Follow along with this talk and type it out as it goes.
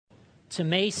to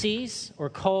Macy's or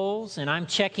Kohl's and I'm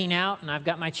checking out and I've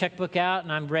got my checkbook out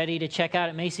and I'm ready to check out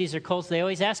at Macy's or Kohl's, they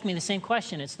always ask me the same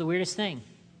question. It's the weirdest thing.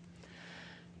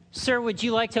 Sir, would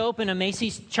you like to open a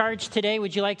Macy's charge today?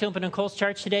 Would you like to open a Kohl's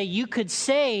charge today? You could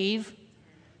save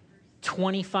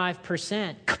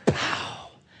 25%. Kapow!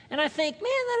 And I think, man,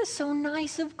 that is so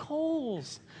nice of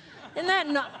Kohl's.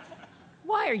 And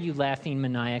why are you laughing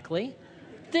maniacally?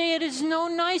 It is no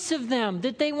nice of them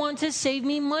that they want to save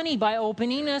me money by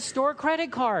opening a store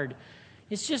credit card.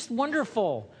 It's just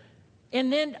wonderful.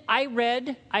 And then I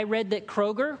read that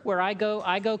Kroger, where I go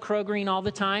Krogering all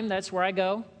the time. That's where I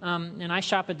go. And I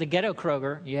shop at the ghetto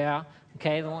Kroger. Yeah.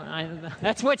 Okay.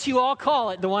 That's what you all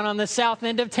call it. The one on the south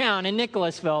end of town in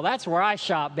Nicholasville. That's where I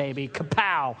shop, baby.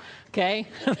 Kapow. Okay.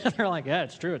 They're like, yeah,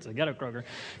 it's true. It's a ghetto Kroger.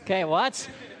 Okay. Well,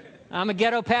 I'm a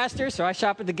ghetto pastor, so I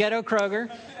shop at the ghetto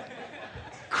Kroger.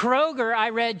 Kroger, I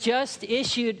read, just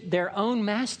issued their own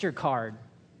MasterCard.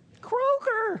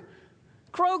 Kroger,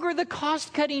 the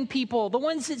cost-cutting people, the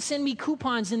ones that send me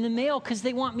coupons in the mail because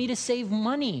they want me to save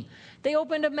money. They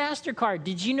opened a MasterCard.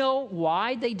 Did you know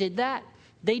why they did that?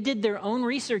 They did their own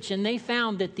research, and they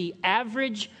found that the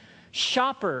average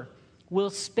shopper will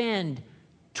spend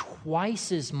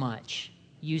twice as much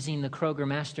using the Kroger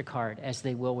MasterCard as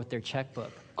they will with their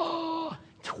checkbook. Oh,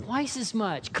 twice as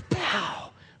much. Kapow!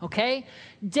 Okay?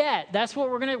 Debt. That's what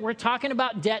we're talking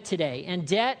about debt today. And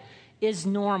debt is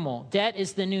normal. Debt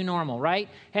is the new normal, right?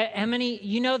 How many,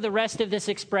 you know the rest of this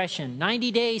expression?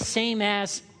 90 days, same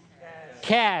as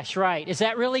cash, right? Is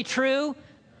that really true?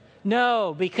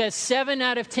 No, because 7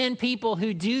 out of 10 people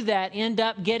who do that end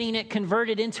up getting it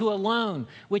converted into a loan,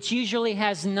 which usually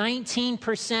has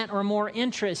 19% or more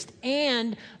interest,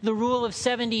 and the rule of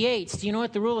 78. Do you know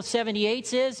what the rule of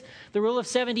 78 is? The rule of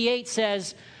 78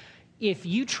 says, if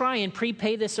you try and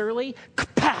prepay this early,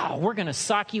 kapow, we're going to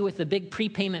sock you with a big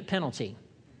prepayment penalty.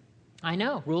 I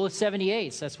know, rule of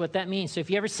 78, that's what that means. So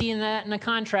if you ever see that in a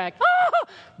contract,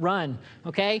 run,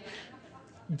 okay?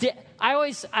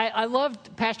 I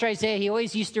loved Pastor Isaiah. He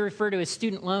always used to refer to his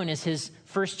student loan as his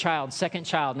first child, second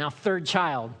child, now third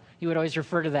child. He would always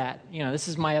refer to that. You know, this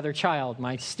is my other child,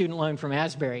 my student loan from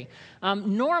Asbury.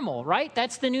 Normal, right?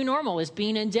 That's the new normal, is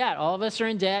being in debt. All of us are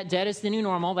in debt. Debt is the new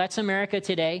normal. That's America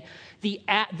today. The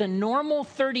normal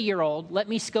 30-year-old, let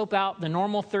me scope out the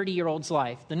normal 30-year-old's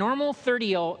life. The normal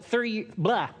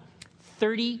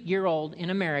 30-year-old in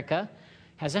America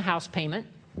has a house payment.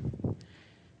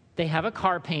 They have a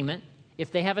car payment.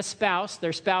 If they have a spouse,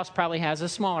 their spouse probably has a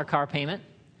smaller car payment.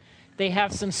 They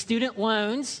have some student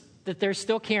loans that they're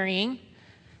still carrying.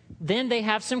 Then they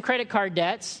have some credit card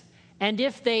debts. And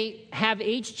if they have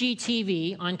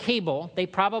HGTV on cable, they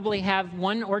probably have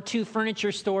 1 or 2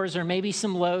 furniture stores or maybe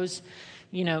some Lowe's,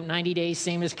 90 days,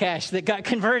 same as cash, that got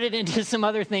converted into some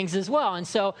other things as well. And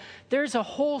so there's a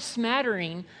whole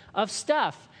smattering of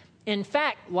stuff. In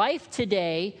fact, life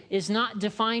today is not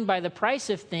defined by the price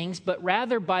of things, but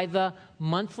rather by the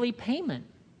monthly payment.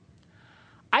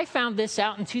 I found this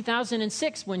out in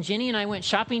 2006 when Jenny and I went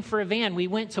shopping for a van. We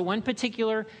went to one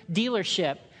particular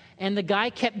dealership, and the guy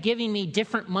kept giving me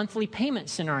different monthly payment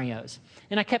scenarios.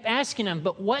 And I kept asking him,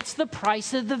 but what's the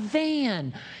price of the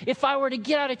van? If I were to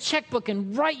get out a checkbook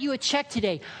and write you a check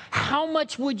today, how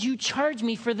much would you charge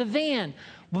me for the van?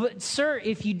 But sir,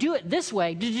 if you do it this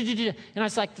way, and I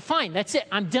was like, fine, that's it,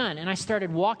 I'm done. And I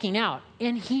started walking out,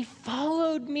 and he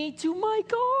followed me to my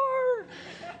car.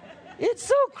 It's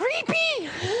so creepy.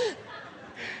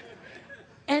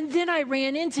 And then I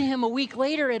ran into him a week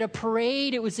later at a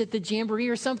parade. It was at the Jamboree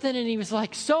or something. And he was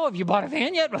like, so have you bought a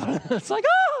van yet? It's like,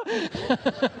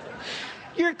 oh,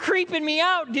 you're creeping me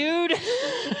out, dude.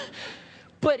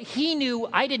 But he knew,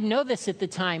 I didn't know this at the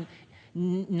time,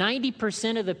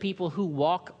 90% of the people who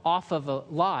walk off of a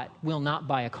lot will not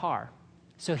buy a car.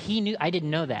 So he knew, I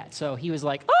didn't know that. So he was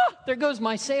like, oh, there goes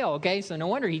my sale. Okay, so no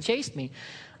wonder he chased me.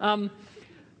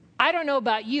 I don't know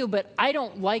about you, but I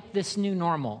don't like this new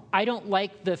normal. I don't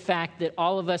like the fact that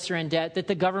all of us are in debt, that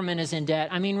the government is in debt.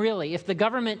 I mean, really, if the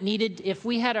government if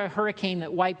we had a hurricane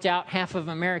that wiped out half of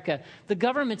America, the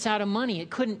government's out of money. It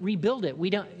couldn't rebuild it.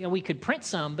 We could print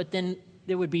some, but then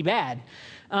it would be bad.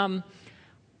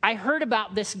 I heard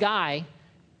about this guy,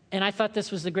 and I thought this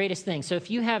was the greatest thing. So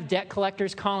if you have debt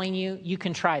collectors calling you, you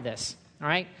can try this, all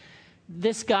right?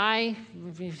 This guy,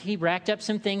 he racked up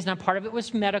some things. Now, part of it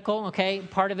was medical, okay?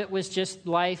 Part of it was just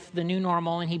life, the new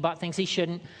normal, and he bought things he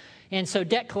shouldn't. And so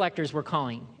debt collectors were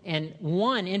calling. And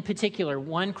one in particular,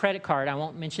 one credit card, I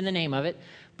won't mention the name of it,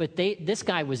 but this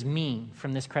guy was mean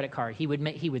from this credit card. He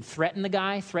would threaten the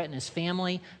guy, threaten his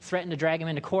family, threaten to drag him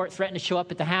into court, threaten to show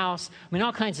up at the house. I mean,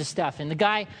 all kinds of stuff. And the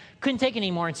guy couldn't take it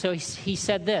anymore. And so he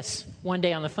said this one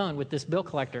day on the phone with this bill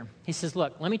collector. He says,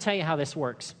 look, let me tell you how this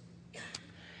works.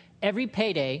 Every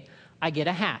payday, I get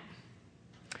a hat.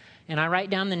 And I write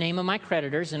down the name of my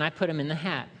creditors, and I put them in the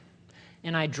hat.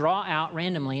 And I draw out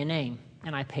randomly a name,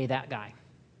 and I pay that guy.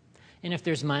 And if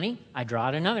there's money, I draw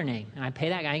out another name, and I pay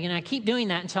that guy. And I keep doing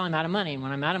that until I'm out of money. And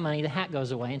when I'm out of money, the hat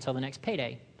goes away until the next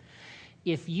payday.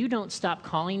 If you don't stop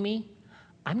calling me,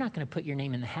 I'm not going to put your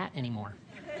name in the hat anymore.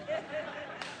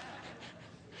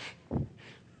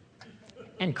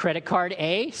 And credit card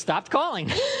A stopped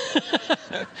calling.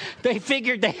 They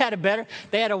figured they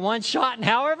had a one shot in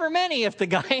however many if the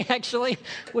guy actually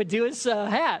would do his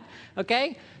hat.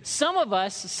 Okay? Some of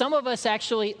us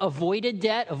actually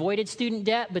avoided student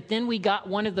debt, but then we got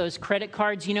one of those credit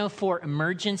cards, for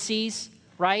emergencies,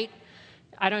 right?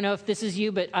 I don't know if this is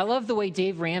you, but I love the way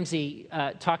Dave Ramsey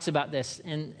talks about this.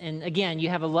 And again, you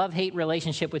have a love-hate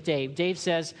relationship with Dave. Dave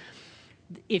says,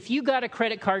 if you got a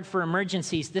credit card for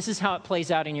emergencies, this is how it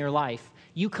plays out in your life.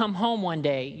 You come home one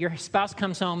day, your spouse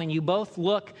comes home, and you both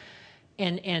look,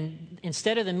 and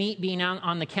instead of the meat being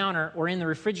on the counter or in the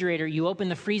refrigerator, you open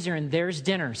the freezer, and there's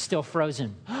dinner still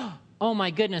frozen. Oh,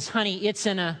 my goodness, honey, it's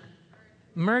an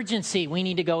emergency. We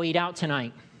need to go eat out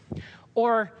tonight.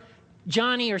 Or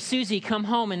Johnny or Susie come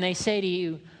home, and they say to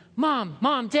you,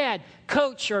 Mom, Dad,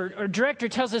 coach or director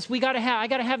tells us I got to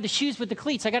have the shoes with the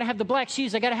cleats. I got to have the black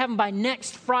shoes. I got to have them by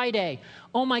next Friday.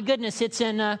 Oh my goodness, it's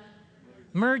an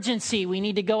emergency. We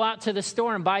need to go out to the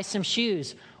store and buy some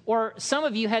shoes. Or some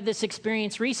of you had this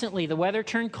experience recently. The weather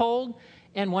turned cold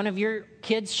and one of your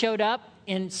kids showed up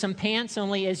in some pants,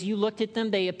 only as you looked at them,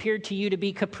 they appeared to you to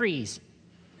be capris.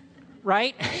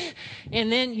 Right?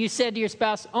 And then you said to your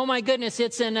spouse, oh my goodness,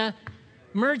 it's an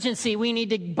emergency. We need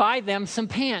to buy them some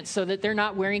pants so that they're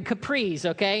not wearing capris,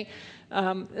 okay?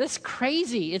 That's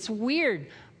crazy. It's weird.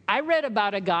 I read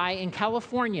about a guy in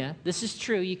California. This is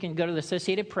true. You can go to the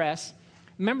Associated Press.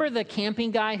 Remember the camping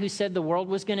guy who said the world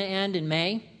was going to end in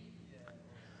May?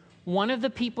 One of the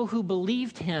people who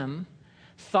believed him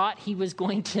thought he was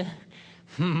going to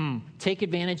take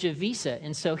advantage of Visa.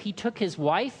 And so he took his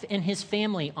wife and his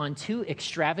family on 2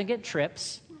 extravagant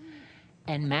trips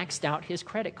and maxed out his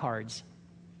credit cards.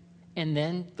 And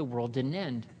then the world didn't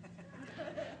end.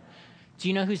 Do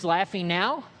you know who's laughing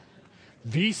now?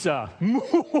 Visa.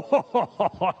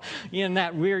 In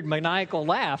that weird maniacal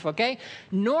laugh, okay?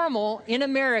 Normal in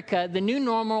America, the new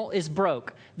normal is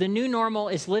broke. The new normal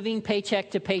is living paycheck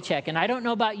to paycheck. And I don't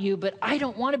know about you, but I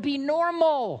don't want to be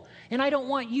normal. And I don't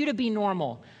want you to be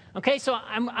normal. Okay, so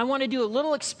I want to do a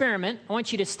little experiment. I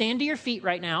want you to stand to your feet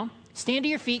right now. Stand to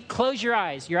your feet, close your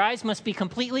eyes. Your eyes must be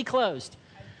completely closed.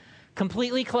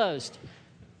 Completely closed.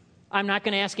 I'm not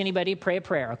going to ask anybody to pray a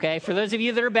prayer, okay? For those of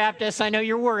you that are Baptists, I know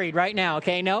you're worried right now,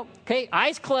 okay? No? Okay,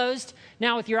 eyes closed.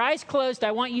 Now, with your eyes closed,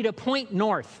 I want you to point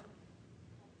north.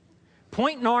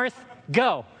 Point north,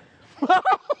 go.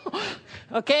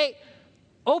 Okay,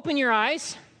 open your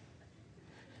eyes.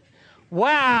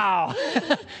 Wow.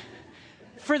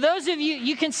 For those of you,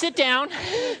 you can sit down.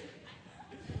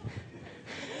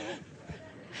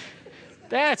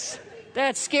 That's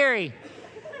scary.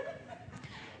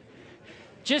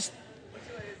 Just,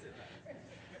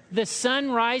 the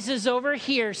sun rises over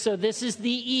here, so this is the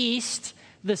east.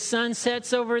 The sun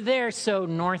sets over there, so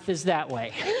north is that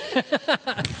way.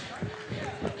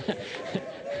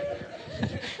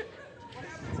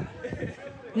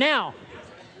 Now,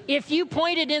 if you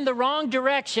pointed in the wrong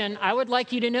direction, I would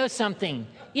like you to know something.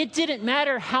 It didn't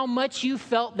matter how much you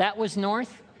felt that was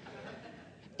north.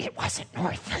 It wasn't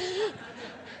north.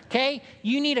 Okay?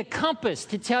 You need a compass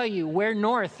to tell you where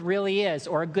north really is,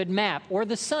 or a good map, or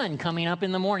the sun coming up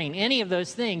in the morning. Any of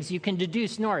those things, you can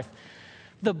deduce north.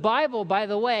 The Bible, by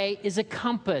the way, is a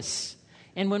compass.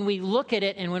 And when we look at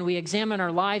it and when we examine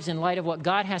our lives in light of what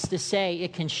God has to say,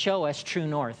 it can show us true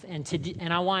north.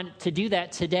 And I want to do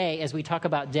that today as we talk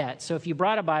about debt. So if you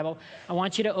brought a Bible, I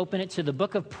want you to open it to the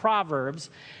book of Proverbs.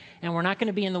 And we're not going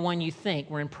to be in the one you think.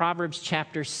 We're in Proverbs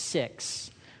chapter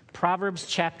 6. Proverbs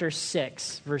chapter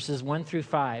 6, verses 1 through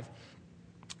 5.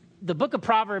 The book of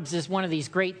Proverbs is one of these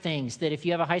great things that if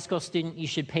you have a high school student, you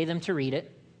should pay them to read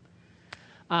it.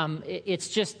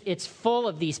 It's full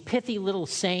of these pithy little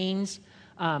sayings.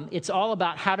 It's all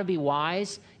about how to be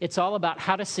wise. It's all about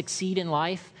how to succeed in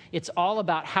life. It's all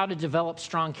about how to develop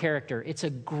strong character. It's a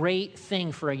great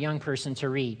thing for a young person to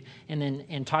read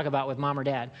and talk about with mom or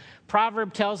dad.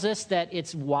 Proverb tells us that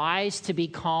it's wise to be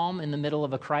calm in the middle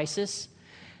of a crisis.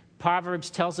 Proverbs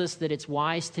tells us that it's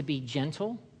wise to be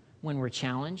gentle when we're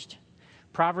challenged.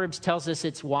 Proverbs tells us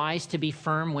it's wise to be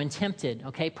firm when tempted.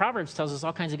 Okay, Proverbs tells us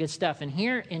all kinds of good stuff. And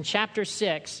here in chapter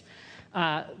 6,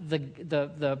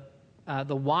 the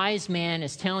wise man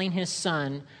is telling his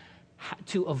son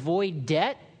to avoid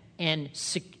debt and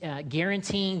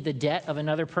guaranteeing the debt of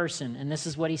another person. And this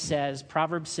is what he says,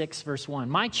 Proverbs 6, verse 1.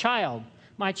 My child,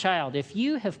 if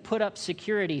you have put up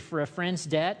security for a friend's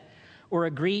debt or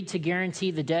agreed to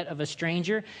guarantee the debt of a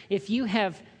stranger, if you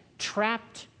have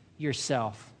trapped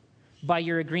yourself by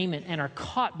your agreement and are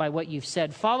caught by what you've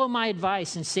said, follow my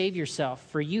advice and save yourself,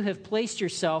 for you have placed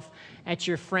yourself at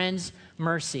your friend's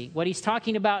mercy. What he's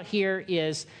talking about here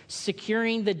is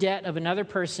securing the debt of another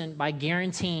person by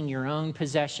guaranteeing your own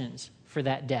possessions for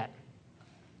that debt.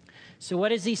 So what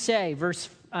does he say? Verse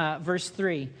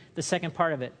 3, the second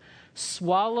part of it.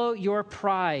 Swallow your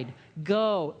pride.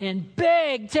 Go and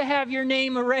beg to have your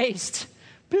name erased.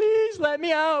 Please let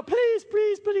me out. Please,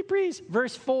 please, please, please.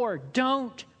 Verse 4,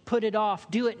 don't put it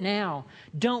off. Do it now.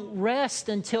 Don't rest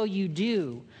until you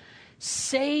do.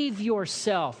 Save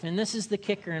yourself. And this is the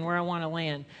kicker and where I want to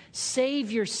land.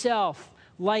 Save yourself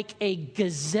like a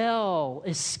gazelle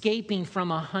escaping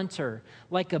from a hunter,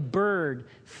 like a bird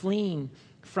fleeing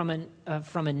from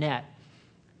a net.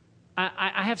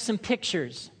 I have some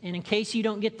pictures, and in case you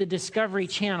don't get the Discovery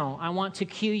Channel, I want to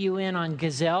cue you in on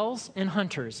gazelles and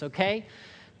hunters, okay?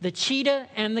 The Cheetah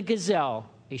and the Gazelle,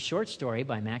 a short story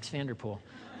by Max Vanderpool.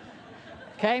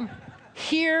 Okay?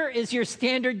 Here is your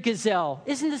standard gazelle.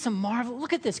 Isn't this a marvel?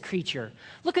 Look at this creature.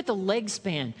 Look at the leg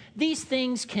span. These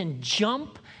things can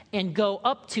jump and go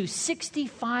up to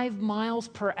 65 miles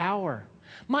per hour.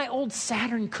 My old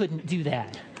Saturn couldn't do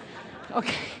that.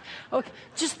 Okay.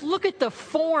 Just look at the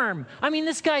form. I mean,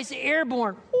 this guy's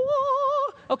airborne.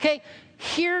 Whoa. Okay.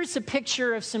 Here's a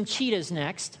picture of some cheetahs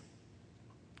next.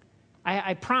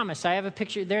 I promise I have a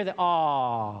picture there that,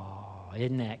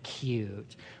 isn't that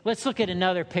cute? Let's look at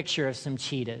another picture of some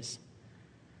cheetahs.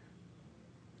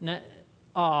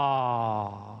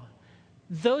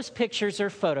 Those pictures are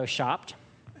photoshopped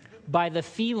by the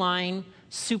feline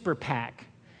super PAC.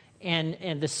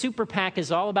 And the super PAC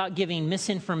is all about giving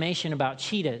misinformation about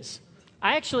cheetahs.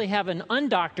 I actually have an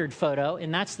undoctored photo,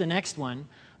 and that's the next one,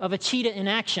 of a cheetah in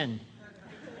action.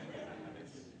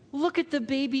 Look at the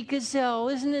baby gazelle.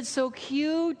 Isn't it so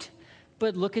cute?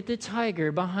 But look at the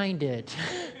tiger behind it.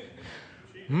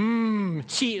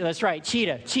 Cheetah. That's right,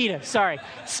 cheetah. Sorry.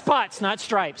 Spots, not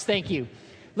stripes. Thank you.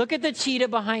 Look at the cheetah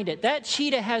behind it. That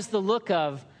cheetah has the look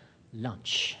of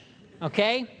lunch.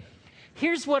 Okay?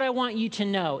 Here's what I want you to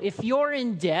know. If you're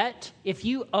in debt, if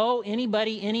you owe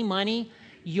anybody any money,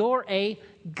 you're a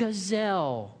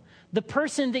gazelle. The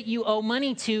person that you owe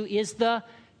money to is the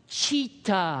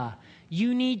cheetah.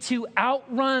 You need to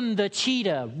outrun the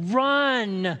cheetah.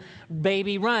 Run,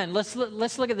 baby, run. Let's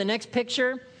look at the next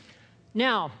picture.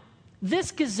 Now,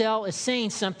 this gazelle is saying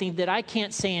something that I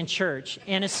can't say in church,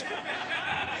 and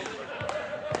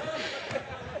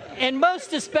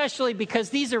most especially because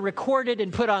these are recorded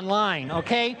and put online,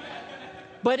 okay?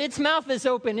 But its mouth is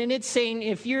open, and it's saying,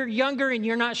 if you're younger and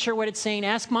you're not sure what it's saying,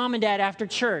 ask mom and dad after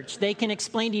church. They can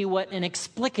explain to you what an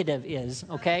explicative is,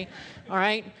 okay? All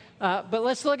right? But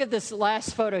let's look at this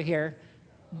last photo here.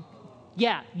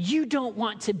 Yeah, you don't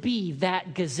want to be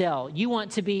that gazelle. You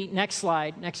want to be, next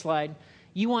slide.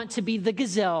 You want to be the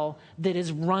gazelle that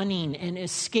is running and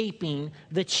escaping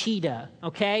the cheetah,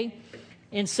 okay?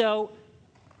 And so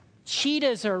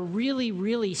cheetahs are really,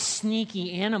 really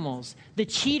sneaky animals. The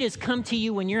cheetahs come to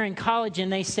you when you're in college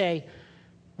and they say,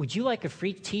 would you like a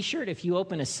free t-shirt if you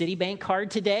open a Citibank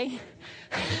card today?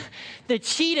 The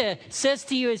cheetah says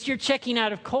to you as you're checking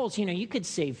out of Kohl's, you could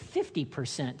save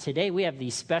 50% today. We have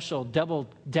these special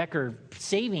double-decker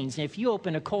savings. And if you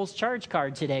open a Kohl's charge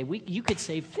card today, you could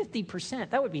save 50%.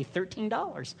 That would be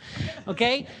 $13,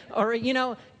 okay? Or,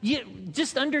 you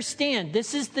just understand,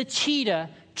 this is the cheetah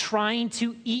trying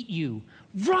to eat you.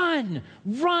 Run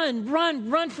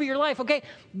for your life, okay?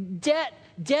 Debt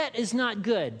is not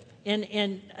good.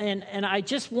 And I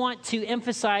just want to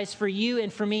emphasize for you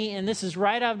and for me, and this is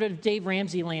right out of Dave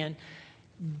Ramsey land,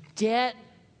 debt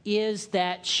is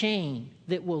that chain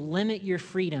that will limit your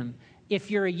freedom.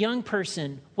 If you're a young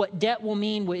person, what debt will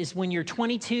mean is when you're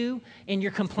 22 and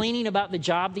you're complaining about the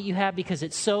job that you have because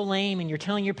it's so lame, and you're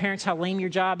telling your parents how lame your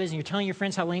job is, and you're telling your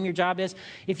friends how lame your job is.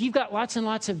 If you've got lots and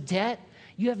lots of debt,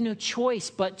 you have no choice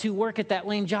but to work at that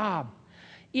lame job.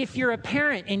 If you're a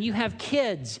parent and you have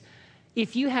kids,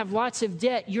 if you have lots of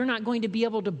debt, you're not going to be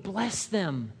able to bless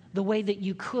them the way that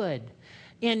you could.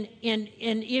 And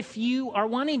if you are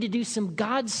wanting to do some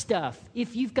God stuff,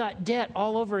 if you've got debt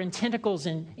all over and tentacles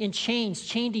and chains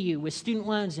chained to you with student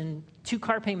loans and 2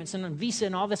 car payments and a Visa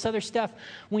and all this other stuff,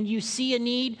 when you see a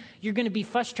need, you're going to be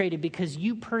frustrated because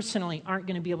you personally aren't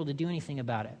going to be able to do anything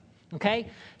about it. Okay?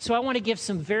 So I want to give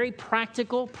some very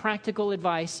practical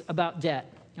advice about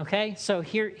debt. Okay? So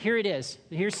here it is.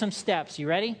 Here's some steps. You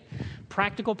ready?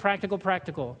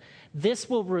 Practical. This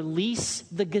will release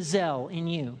the Gazelle in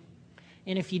you.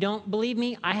 And if you don't believe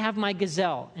me, I have my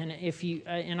Gazelle, and if you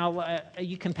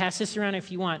you can pass this around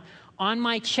if you want. On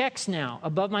my checks now,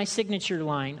 above my signature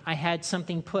line, I had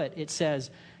something put. It says,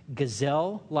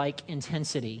 Gazelle-like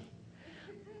intensity.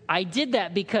 I did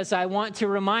that because I want to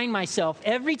remind myself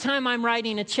every time I'm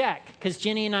writing a check, because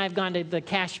Jenny and I have gone to the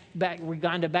cash back, we've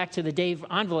gone back to the Dave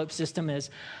envelope system, is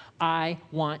I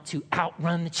want to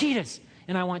outrun the cheetahs,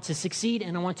 and I want to succeed,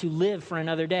 and I want to live for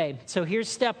another day. So here's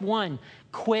step 1,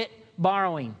 quit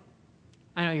borrowing.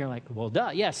 I know you're like, well,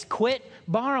 duh. Yes, quit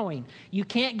borrowing. You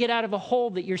can't get out of a hole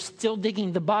that you're still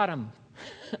digging the bottom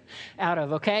out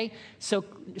of, okay? So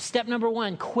step number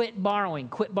 1, quit borrowing.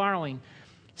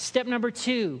 Step number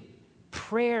 2,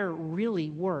 prayer really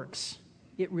works.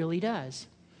 It really does.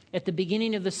 At the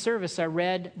beginning of the service, I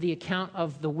read the account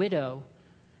of the widow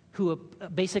who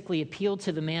basically appealed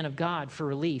to the man of God for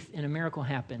relief, and a miracle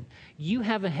happened. You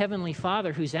have a heavenly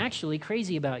Father who's actually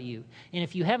crazy about you. And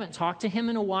if you haven't talked to him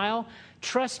in a while,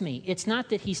 trust me, it's not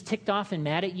that he's ticked off and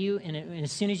mad at you, and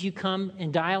as soon as you come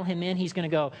and dial him in, he's going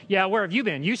to go, yeah, where have you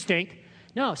been? You stink.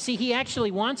 No, see, he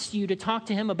actually wants you to talk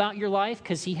to him about your life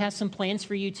because he has some plans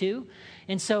for you too.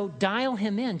 And so dial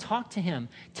him in, talk to him,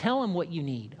 tell him what you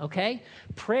need, okay?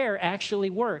 Prayer actually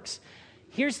works.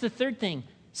 Here's the third thing.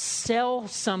 Sell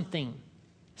something.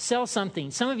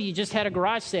 Some of you just had a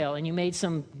garage sale and you made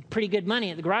some pretty good money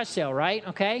at the garage sale, right?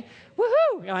 Okay.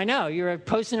 Woohoo! I know. You're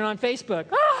posting it on Facebook.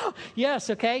 Oh, yes.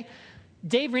 Okay.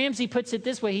 Dave Ramsey puts it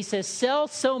this way. He says, sell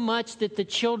so much that the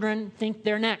children think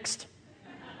they're next.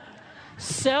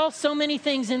 Sell so many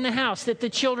things in the house that the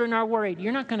children are worried.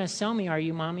 You're not going to sell me, are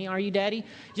you, Mommy? Are you, Daddy?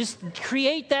 Just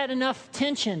create that enough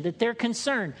tension that they're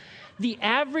concerned. The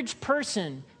average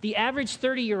person, the average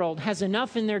 30-year-old has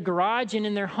enough in their garage and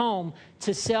in their home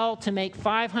to sell to make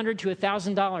 $500 to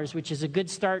 $1,000, which is a good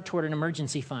start toward an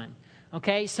emergency fund.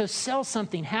 Okay, so sell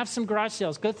something, have some garage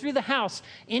sales, go through the house,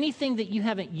 anything that you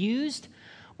haven't used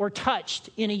or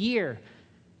touched in a year,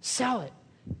 sell it.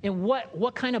 And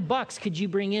what kind of bucks could you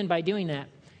bring in by doing that?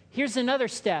 Here's another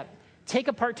step. Take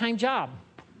a part-time job.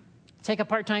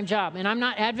 And I'm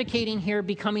not advocating here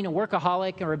becoming a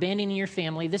workaholic or abandoning your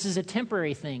family. This is a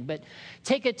temporary thing. But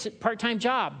take a part-time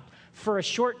job for a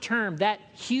short term. That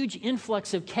huge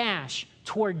influx of cash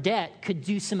toward debt could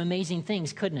do some amazing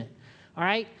things, couldn't it? All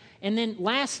right? And then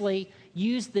lastly,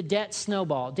 use the debt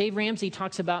snowball. Dave Ramsey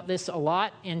talks about this a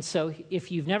lot. And so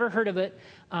if you've never heard of it,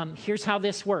 here's how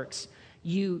this works.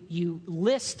 You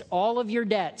list all of your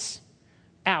debts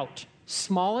out,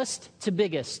 smallest to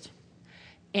biggest.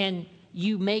 And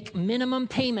you make minimum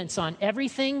payments on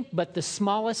everything but the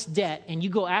smallest debt, and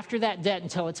you go after that debt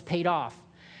until it's paid off.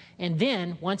 And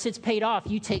then, once it's paid off,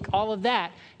 you take all of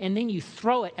that, and then you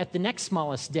throw it at the next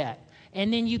smallest debt.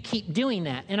 And then you keep doing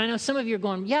that. And I know some of you are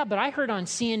going, yeah, but I heard on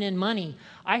CNN Money,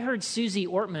 I heard Susie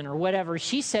Ortman or whatever,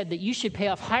 she said that you should pay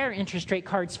off higher interest rate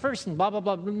cards first and blah, blah,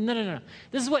 blah. No.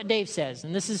 This is what Dave says,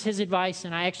 and this is his advice,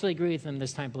 and I actually agree with him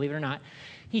this time, believe it or not.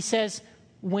 He says,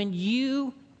 when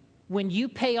you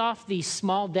pay off these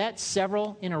small debts,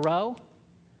 several in a row,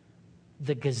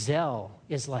 the Gazelle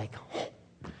is like, oh,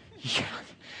 yeah.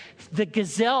 The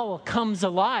Gazelle comes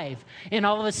alive, and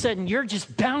all of a sudden you're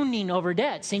just bounding over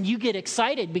debts, and you get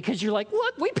excited because you're like,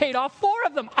 look, we paid off 4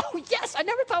 of them. Oh, yes, I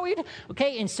never thought we'd.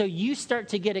 Okay, and so you start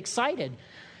to get excited.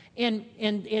 And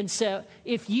so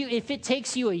if it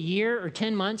takes you a year or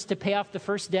 10 months to pay off the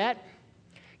first debt,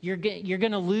 you're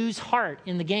going to lose heart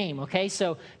in the game, okay?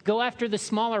 So go after the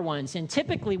smaller ones. And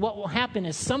typically what will happen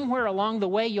is somewhere along the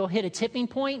way you'll hit a tipping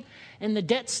point, and the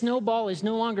debt snowball is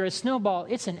no longer a snowball.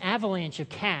 It's an avalanche of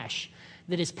cash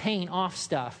that is paying off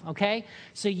stuff, okay?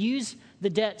 So use the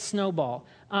debt snowball.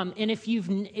 And if you've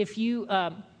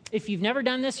never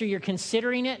done this or you're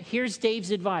considering it, here's Dave's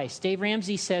advice. Dave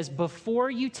Ramsey says, before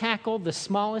you tackle the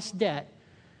smallest debt,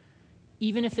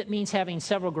 even if it means having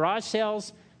several garage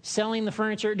sales, selling the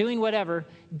furniture, doing whatever,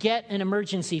 get an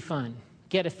emergency fund.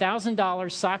 Get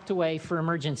 $1,000 socked away for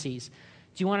emergencies.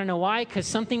 Do you want to know why? Because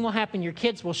something will happen. Your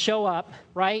kids will show up,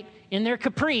 right, in their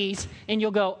capris, and you'll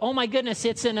go, oh, my goodness,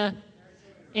 it's in a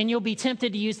and you'll be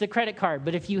tempted to use the credit card.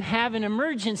 But if you have an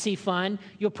emergency fund,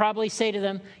 you'll probably say to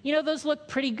them, those look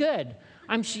pretty good.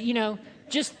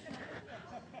 Just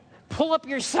pull up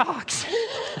your socks.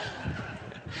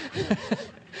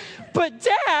 But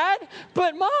Dad,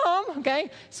 but Mom,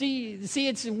 okay? See,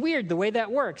 it's weird the way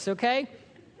that works, okay?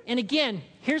 And again,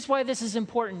 here's why this is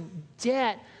important.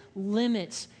 Debt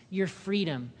limits your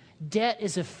freedom. Debt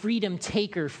is a freedom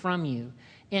taker from you.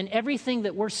 And everything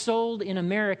that we're sold in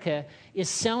America is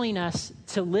selling us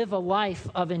to live a life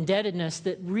of indebtedness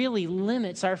that really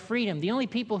limits our freedom. The only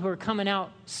people who are coming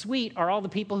out sweet are all the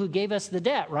people who gave us the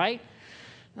debt, right?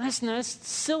 That's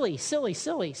silly.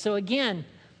 So again,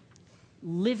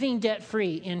 living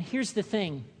debt-free. And here's the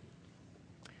thing.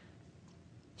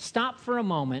 Stop for a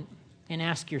moment and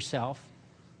ask yourself,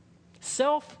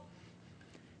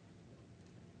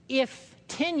 if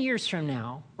 10 years from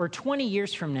now or 20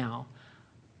 years from now,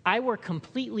 I were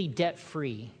completely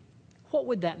debt-free, what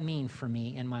would that mean for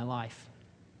me in my life?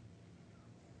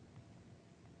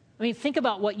 I mean, think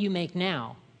about what you make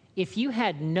now. If you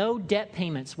had no debt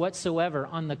payments whatsoever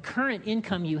on the current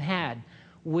income you had,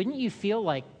 wouldn't you feel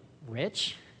like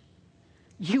rich?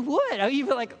 You would. You'd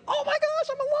be like, oh my gosh,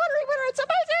 I'm a lottery winner. It's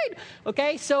amazing.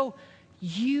 Okay, so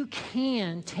you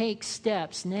can take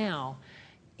steps now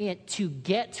to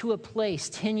get to a place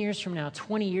 10 years from now,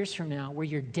 20 years from now, where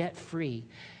you're debt-free.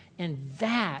 And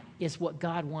that is what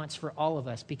God wants for all of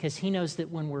us, because he knows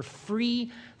that when we're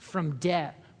free from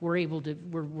debt, we're able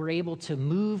to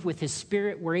move with his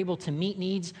Spirit. We're able to meet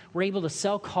needs. We're able to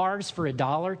sell cars for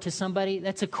 $1 to somebody.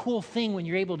 That's a cool thing when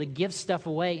you're able to give stuff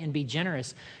away and be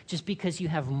generous just because you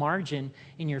have margin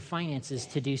in your finances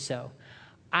to do so.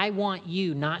 I want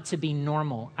you not to be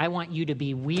normal. I want you to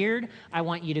be weird. I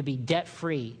want you to be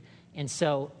debt-free. And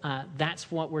so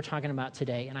that's what we're talking about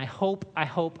today. And I hope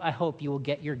you will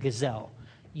get your Gazelle.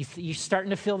 You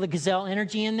starting to feel the Gazelle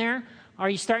energy in there? Are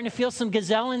you starting to feel some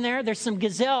Gazelle in there? There's some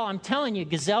Gazelle. I'm telling you,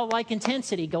 Gazelle-like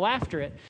intensity. Go after it.